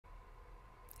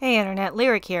Hey Internet,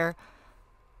 Lyric here.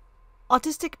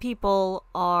 Autistic people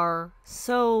are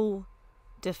so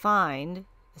defined,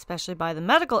 especially by the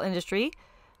medical industry,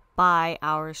 by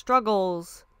our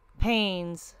struggles,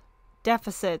 pains,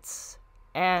 deficits,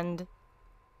 and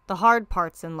the hard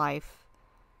parts in life.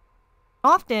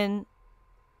 Often,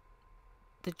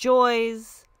 the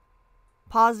joys,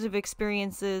 positive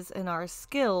experiences, and our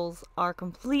skills are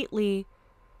completely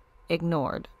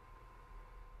ignored.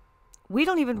 We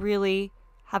don't even really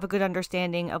have a good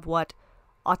understanding of what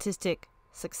autistic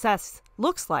success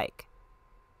looks like,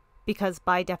 because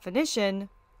by definition,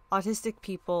 autistic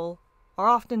people are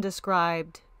often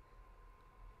described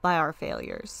by our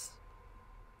failures.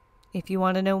 If you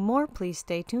want to know more, please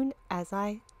stay tuned as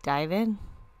I dive in.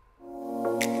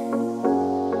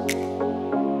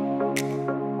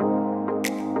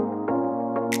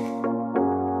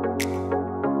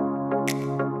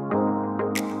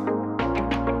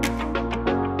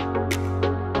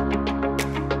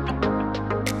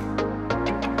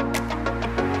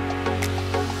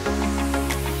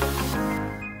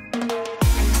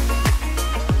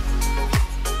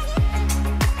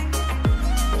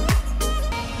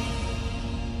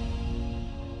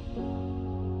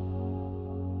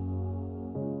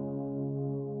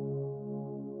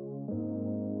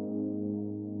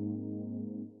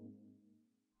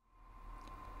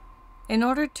 In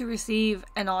order to receive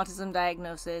an autism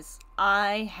diagnosis,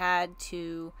 I had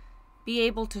to be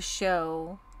able to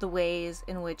show the ways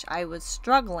in which I was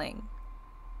struggling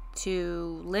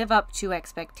to live up to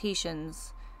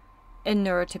expectations in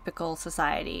neurotypical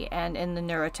society and in the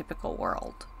neurotypical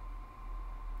world.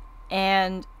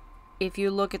 And if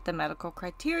you look at the medical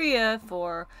criteria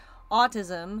for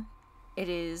autism, it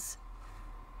is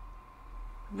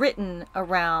written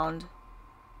around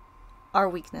our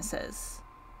weaknesses.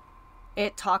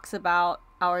 It talks about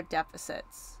our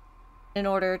deficits. In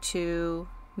order to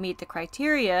meet the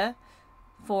criteria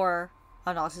for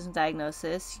an autism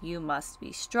diagnosis, you must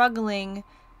be struggling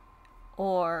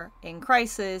or in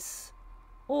crisis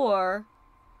or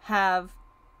have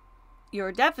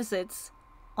your deficits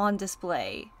on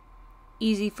display,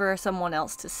 easy for someone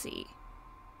else to see.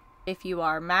 If you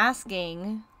are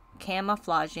masking,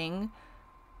 camouflaging,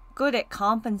 good at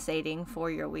compensating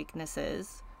for your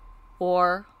weaknesses,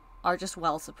 or are just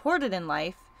well supported in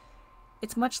life,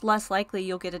 it's much less likely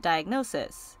you'll get a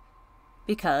diagnosis,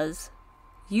 because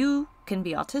you can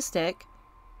be autistic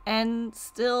and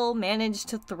still manage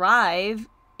to thrive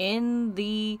in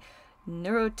the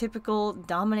neurotypical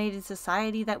dominated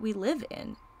society that we live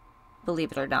in,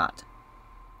 believe it or not.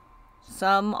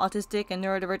 Some autistic and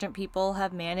neurodivergent people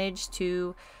have managed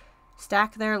to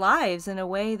stack their lives in a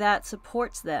way that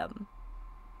supports them.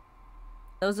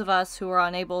 Those of us who are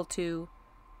unable to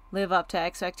live up to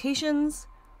expectations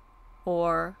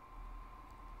or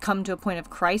come to a point of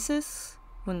crisis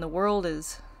when the world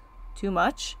is too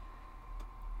much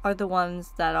are the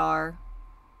ones that are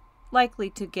likely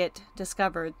to get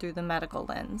discovered through the medical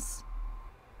lens.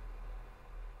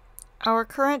 Our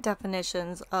current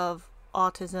definitions of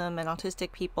autism and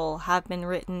autistic people have been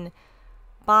written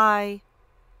by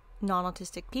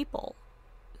non-autistic people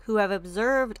who have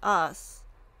observed us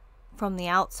from the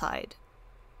outside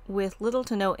with little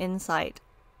to no insight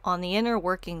on the inner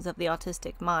workings of the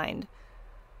autistic mind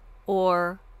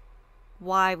or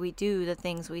why we do the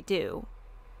things we do.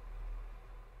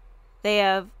 They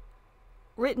have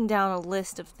written down a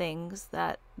list of things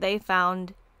that they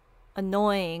found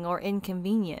annoying or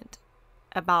inconvenient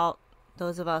about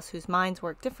those of us whose minds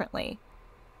work differently,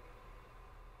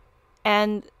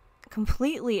 and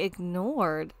completely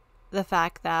ignored the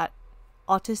fact that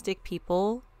autistic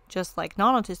people, just like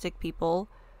non-autistic people,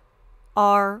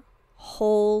 are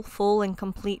whole, full, and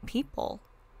complete people.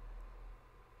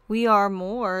 We are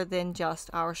more than just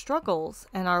our struggles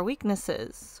and our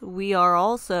weaknesses. We are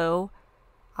also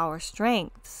our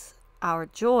strengths, our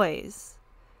joys.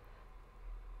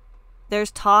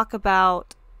 There's talk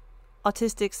about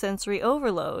autistic sensory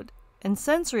overload and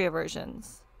sensory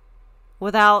aversions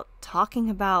without talking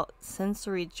about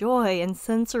sensory joy and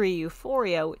sensory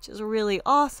euphoria, which is really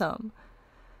awesome.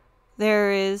 There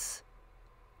is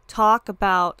talk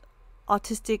about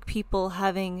autistic people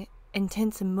having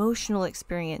intense emotional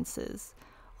experiences,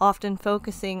 often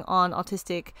focusing on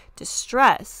autistic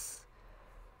distress,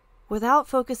 without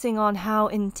focusing on how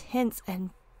intense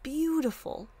and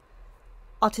beautiful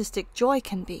autistic joy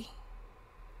can be.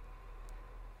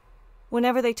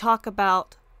 Whenever they talk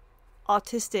about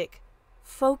autistic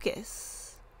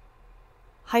focus,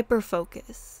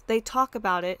 hyperfocus, they talk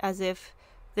about it as if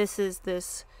this is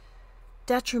this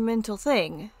detrimental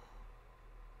thing,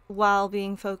 while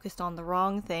being focused on the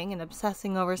wrong thing and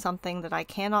obsessing over something that I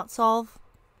cannot solve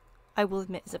I will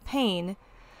admit is a pain,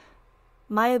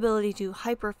 my ability to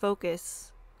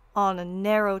hyper-focus on a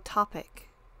narrow topic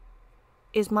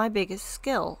is my biggest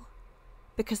skill,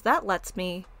 because that lets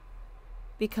me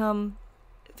become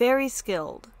very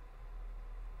skilled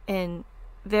in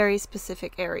very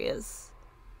specific areas.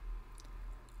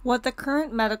 What the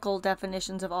current medical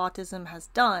definitions of autism has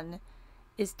done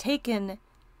is taken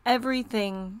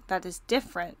everything that is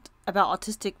different about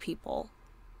autistic people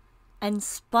and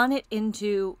spun it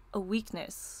into a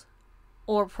weakness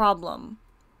or problem.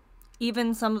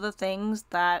 Even some of the things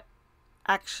that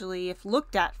actually, if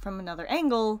looked at from another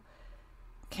angle,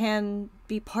 can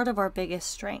be part of our biggest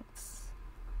strengths.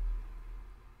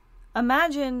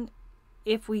 Imagine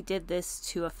if we did this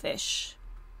to a fish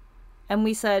and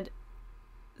we said,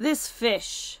 this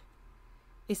fish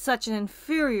is such an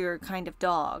inferior kind of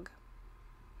dog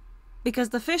because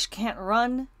the fish can't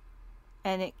run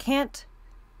and it can't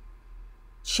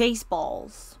chase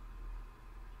balls.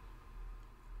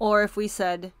 Or if we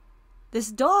said,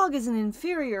 this dog is an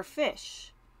inferior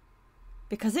fish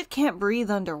because it can't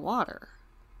breathe underwater.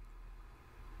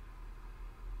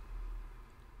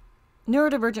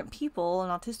 Neurodivergent people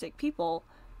and autistic people,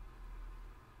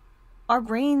 our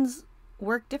brains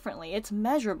work differently. It's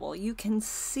measurable. You can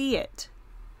see it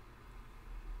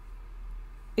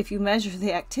if you measure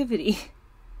the activity.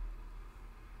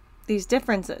 These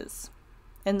differences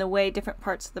in the way different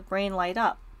parts of the brain light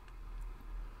up.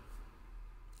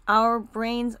 Our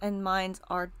brains and minds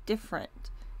are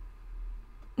different.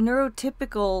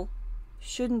 NeuroTypical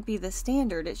shouldn't be the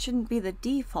standard. It shouldn't be the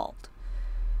default.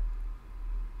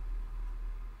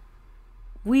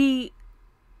 We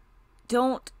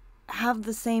don't have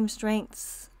the same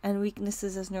strengths and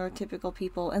weaknesses as neurotypical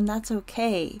people, and that's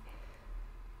okay.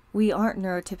 We aren't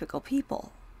neurotypical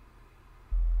people.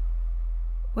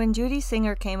 When Judy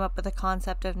Singer came up with the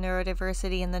concept of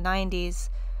neurodiversity in the 90s,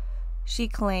 she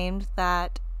claimed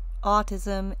that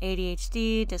autism,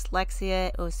 ADHD,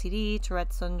 dyslexia, OCD,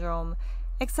 Tourette syndrome,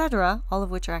 etc., all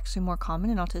of which are actually more common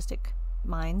in autistic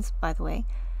minds, by the way,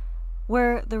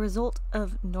 were the result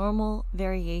of normal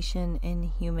variation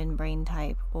in human brain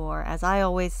type, or as I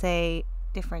always say,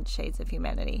 different shades of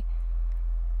humanity.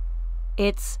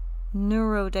 It's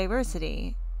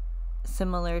neurodiversity,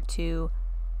 similar to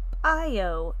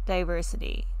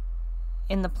biodiversity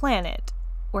in the planet,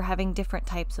 where having different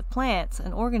types of plants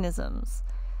and organisms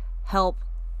help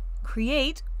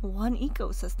create one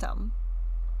ecosystem.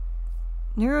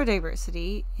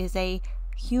 Neurodiversity is a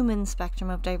human spectrum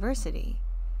of diversity.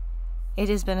 It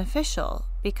is beneficial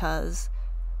because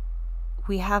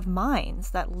we have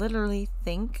minds that literally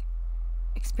think,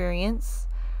 experience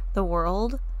the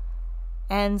world,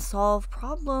 and solve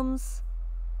problems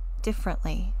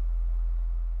differently.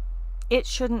 It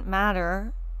shouldn't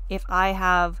matter if I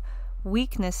have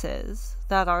weaknesses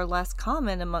that are less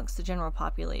common amongst the general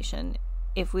population.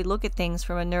 If we look at things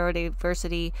from a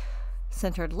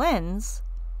neurodiversity-centered lens,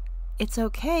 it's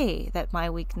okay that my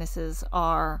weaknesses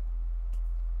are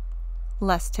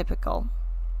less typical,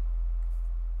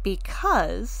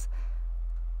 because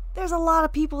there's a lot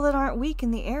of people that aren't weak in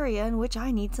the area in which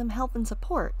I need some help and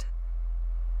support.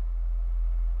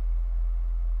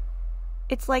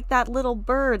 It's like that little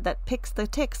bird that picks the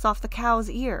ticks off the cow's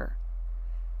ear.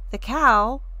 The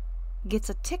cow gets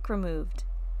a tick removed,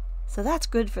 so that's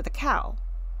good for the cow.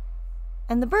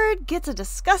 And the bird gets a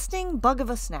disgusting bug of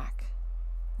a snack,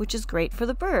 which is great for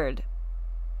the bird.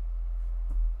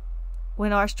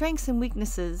 When our strengths and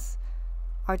weaknesses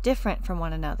are different from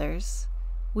one another's,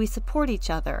 we support each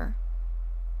other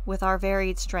with our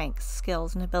varied strengths,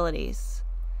 skills, and abilities.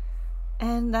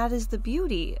 And that is the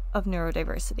beauty of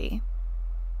neurodiversity.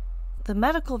 The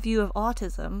medical view of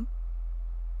autism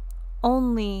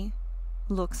only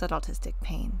looks at autistic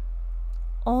pain,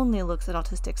 only looks at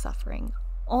autistic suffering,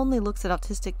 only looks at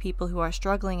autistic people who are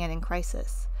struggling and in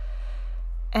crisis,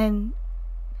 and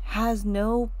has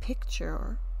no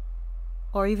picture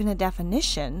or even a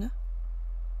definition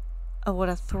of what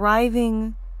a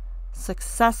thriving,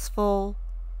 successful,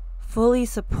 fully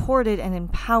supported and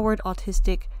empowered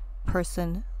autistic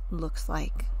person looks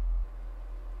like.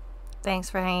 Thanks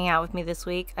for hanging out with me this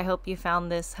week. I hope you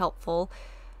found this helpful.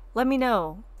 Let me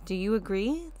know, do you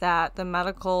agree that the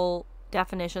medical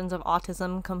definitions of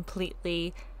autism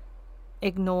completely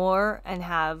ignore and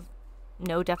have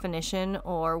no definition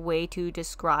or way to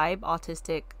describe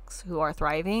autistics who are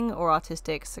thriving or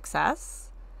autistic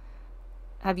success?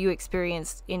 Have you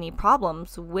experienced any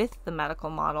problems with the medical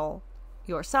model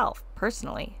yourself,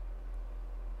 personally?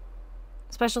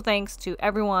 Special thanks to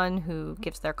everyone who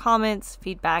gives their comments,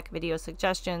 feedback, video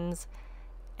suggestions,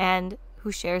 and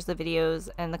who shares the videos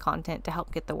and the content to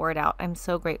help get the word out. I'm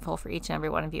so grateful for each and every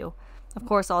one of you. Of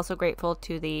course, also grateful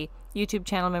to the YouTube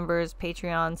channel members,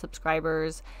 Patreon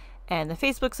subscribers, and the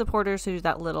Facebook supporters who do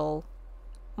that little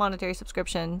monetary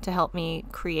subscription to help me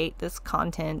create this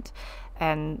content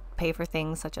and pay for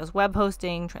things such as web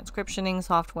hosting, transcriptioning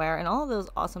software, and all of those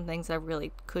awesome things that I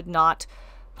really could not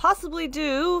possibly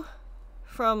do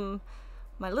from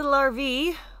my little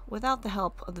RV without the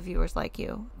help of the viewers like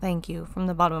you. Thank you from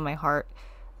the bottom of my heart.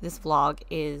 This vlog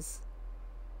is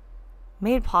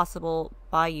made possible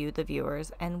by you, the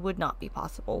viewers, and would not be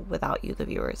possible without you, the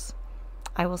viewers.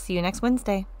 I will see you next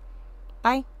Wednesday.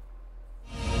 Bye.